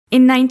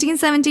In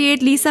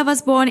 1978, Lisa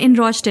was born in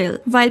Rochdale.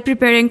 While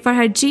preparing for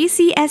her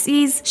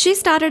GCSEs, she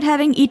started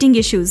having eating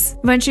issues.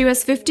 When she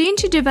was 15,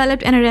 she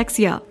developed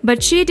anorexia,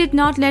 but she did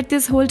not let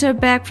this hold her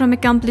back from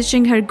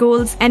accomplishing her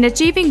goals and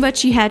achieving what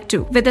she had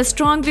to. With a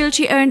strong will,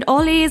 she earned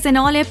all A's and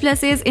all A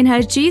pluses in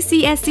her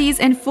GCSEs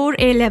and 4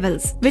 A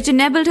levels, which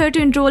enabled her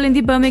to enroll in the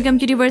Birmingham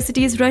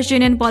University's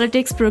Russian and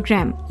Politics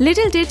program.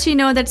 Little did she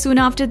know that soon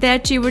after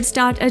that, she would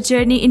start a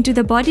journey into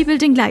the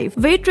bodybuilding life.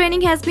 Weight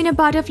training has been a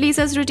part of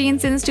Lisa's routine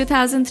since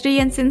 2003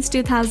 and since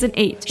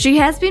 2008. She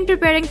has been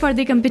preparing for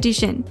the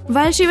competition.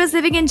 While she was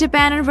living in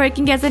Japan and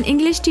working as an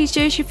English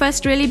teacher, she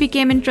first really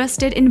became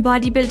interested in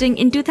bodybuilding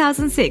in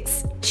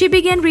 2006. She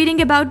began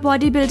reading about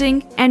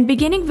bodybuilding and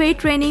beginning weight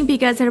training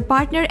because her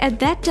partner at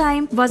that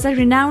time was a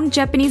renowned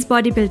Japanese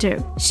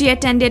bodybuilder. She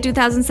attended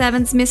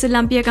 2007's Miss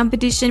Olympia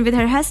competition with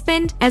her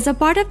husband as a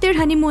part of their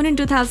honeymoon in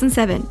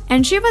 2007,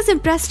 and she was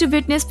impressed to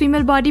witness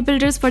female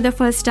bodybuilders for the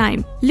first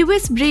time.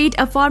 Louise Breed,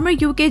 a former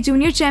UK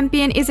junior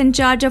champion, is in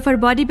charge of her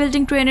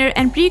bodybuilding trainer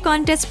and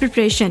pre-contest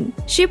preparation.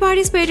 She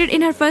participated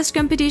in her first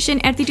competition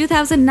at the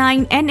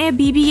 2009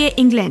 NABBA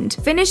England,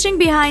 finishing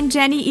behind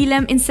Jenny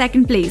Elam in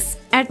second place.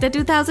 At the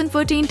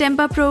 2014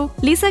 Tampa Pro,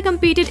 Lisa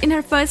competed in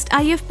her first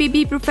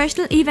IFBB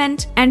professional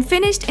event and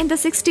finished in the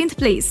 16th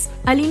place.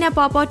 Alina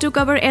Popa took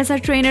over as her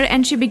trainer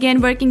and she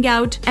began working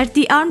out at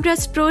the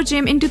Armrest Pro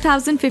Gym in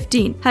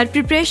 2015. Her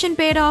preparation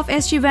paid off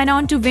as she went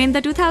on to win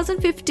the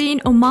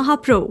 2015 Omaha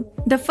Pro,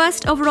 the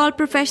first overall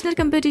professional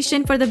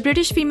competition for the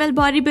British female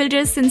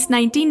bodybuilders since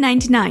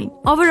 1999.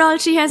 Overall,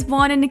 she has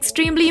won an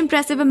extremely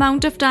impressive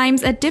amount of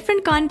times at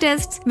different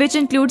contests, which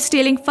include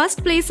stealing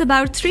first place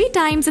about 3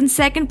 times and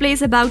second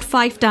place about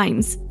 5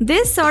 times.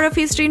 This sort of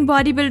history in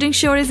bodybuilding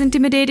sure is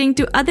intimidating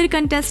to other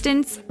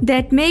contestants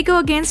that may go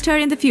against her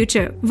in the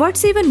future.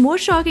 What's even more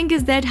shocking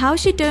is that how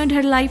she turned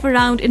her life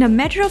around in a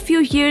matter of few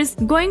years,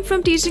 going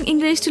from teaching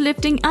English to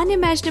lifting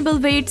unimaginable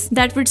weights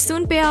that would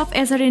soon pay off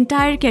as her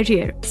entire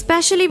career,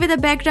 especially with a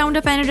background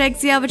of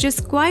anorexia, which is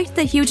quite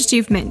the huge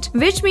achievement,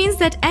 which means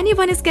that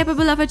anyone is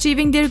capable of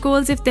achieving their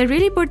goals if they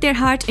really put their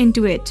heart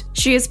into it.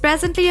 She is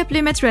presently a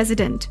Plymouth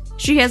resident.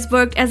 She has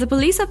worked as a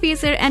police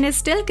officer and is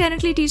still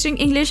currently teaching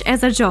English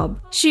as a job.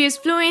 She is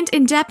fluent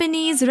in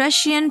Japanese,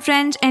 Russian,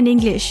 French, and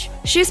English.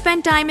 She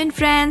spent time in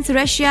France,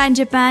 Russia, and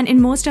Japan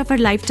in most of her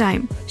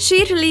lifetime.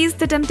 She released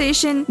The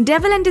Temptation,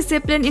 Devil and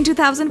Discipline in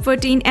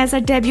 2014 as her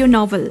debut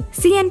novel.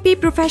 CNP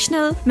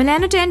Professional,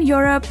 Melanotan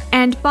Europe,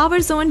 and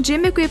Power Zone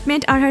Gym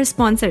Equipment are her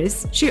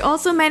sponsors. She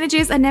also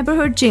manages a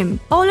neighborhood gym.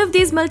 All of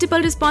these multiple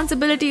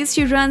responsibilities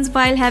she runs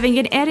while having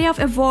an array of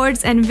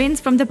awards and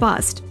wins from the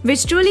past,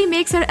 which truly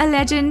makes her a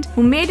legend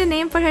who made a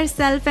name for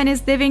herself and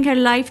is living her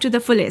life to the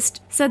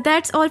fullest. So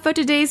that's all for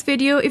today's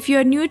video. If you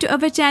are new to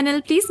our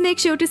channel, please make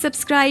sure to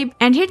subscribe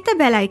and hit the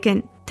bell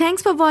icon.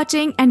 Thanks for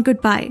watching and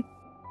goodbye.